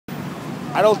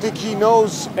I don't think he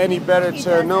knows any better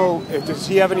to know if does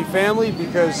he have any family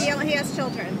because He has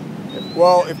children.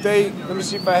 well, if they let me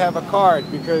see if I have a card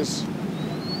because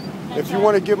if you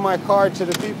want to give my card to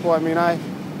the people, I mean I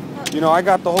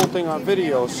got the whole thing on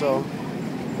video, so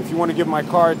if you want to give my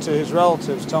card to his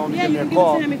relatives, tell him to give me a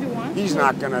call. Him if you want. He's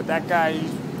not gonna. That guy,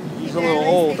 he's a little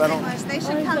old. I don't. They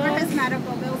should cover his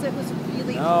medical bills. It was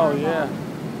really Oh horrible. yeah.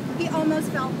 He almost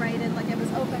fell braided, like it was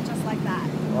open just like that.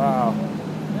 Wow.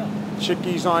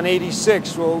 Chicky's on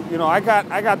 86. Well, I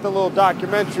got the little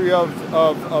documentary of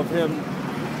him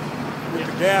with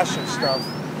the gas and stuff.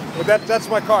 But that's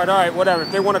my card. All right, whatever.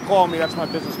 If they want to call me, that's my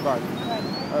business card.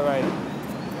 All right.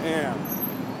 Damn.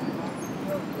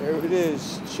 There it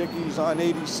is. Chicky's on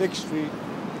 86th Street.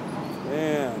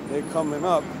 Damn, they're coming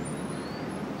up.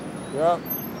 Yep.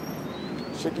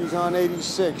 Chicky's on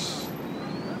 86.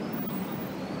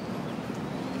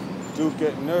 Dude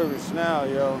getting nervous now,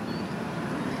 yo.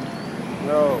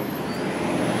 Yo.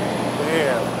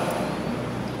 Damn.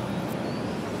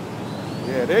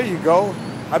 Yeah, there you go.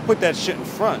 I put that shit in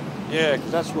front. Yeah,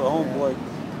 because that's where homeboy...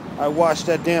 I washed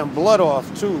that damn blood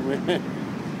off, too, man.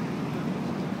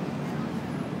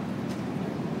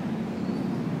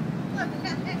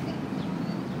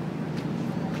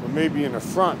 Or maybe in the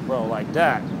front, bro, like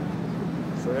that.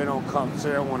 So they don't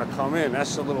want to come in.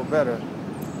 That's a little better.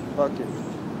 Fuck it.